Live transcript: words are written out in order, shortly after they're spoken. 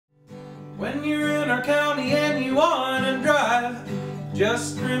When you're in our county and you wanna drive,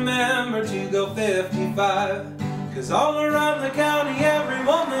 just remember to go 55. Cause all around the county, every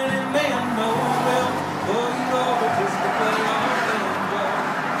woman and man knows they'll pull you over just to play our banjo.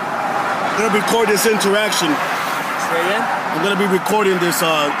 I'm gonna record this interaction. Say again? I'm gonna be recording this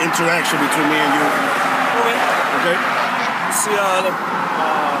interaction between me and you. Okay. Okay? You see the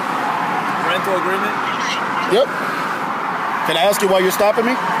rental agreement? Yep. Can I ask you why you're stopping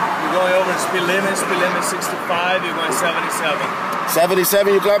me? You're going over the speed limit 65, you're going 77.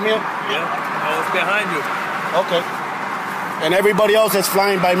 77, you got me at? Yeah, I was behind you. Okay. And everybody else that's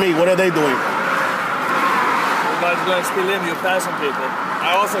flying by me, what are they doing? Everybody's going to speed limit, you're passing people.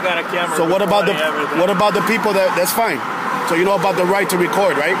 I also got a camera. So what about the people that's fine? So you know about the right to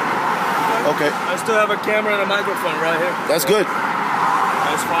record, right? Okay. I still have a camera and a microphone right here. That's good.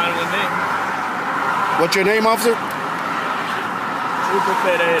 That's fine with me. What's your name, officer? Trooper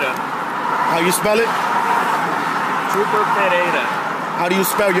Pereira. How you spell it? Trooper Pereira. How do you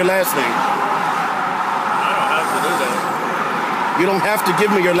spell your last name? I don't have to do that. You don't have to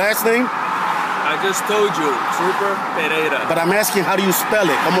give me your last name? I just told you, Trooper Pereira. But I'm asking, how do you spell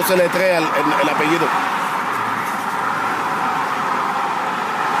it? ¿Cómo se letrea el apellido?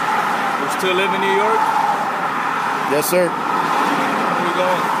 You still live in New York? Yes, sir. Where are you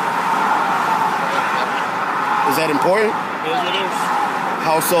going? Is that important? Yes, it is.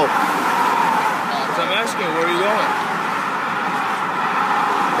 How so? Because I'm asking, where are you going?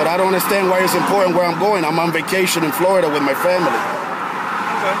 But I don't understand why it's important where I'm going. I'm on vacation in Florida with my family.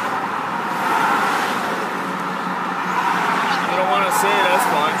 Okay. You don't want to say it, that's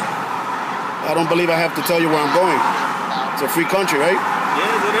fine. I don't believe I have to tell you where I'm going. It's a free country, right?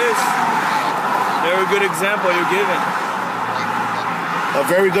 Yes, it is. Very good example you're giving. A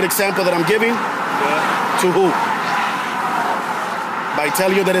very good example that I'm giving? Yeah. To who? By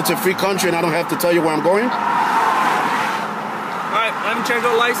telling you that it's a free country and I don't have to tell you where I'm going? Alright, let me check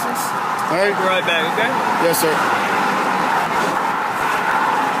your license. Alright. I'll be right back, okay? Yes, sir.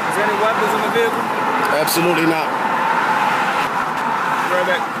 Is there any weapons in the vehicle? Absolutely not. Be right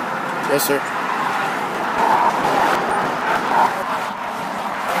back. Yes, sir.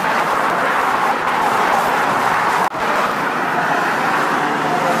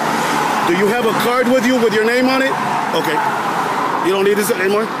 Do you have a card with you with your name on it? Okay. You don't need this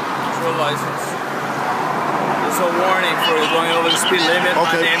anymore? It's your license. It's a warning for you going over the speed limit.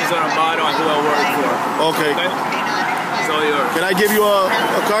 Okay. My name is on the bottom and who I work for. Okay. It's all yours. Can I give you a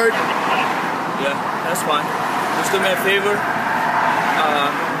card? Yeah, that's fine. Just do me a favor.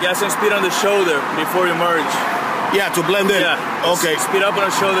 Get some speed on the shoulder before you merge. Yeah, to blend in. Yeah. Okay. Speed up on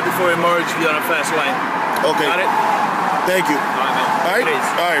the shoulder before you merge. You're on a fast line. Okay. Got it? Thank you. All right, man. All right? Please.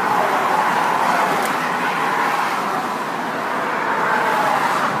 All right.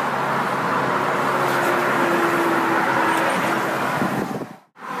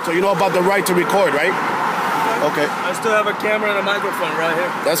 So you know about the right to record, right? Okay. I still have a camera and a microphone right here.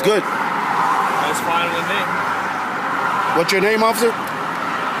 That's good. That's fine with me. What's your name, officer?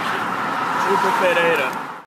 Trooper Pereira.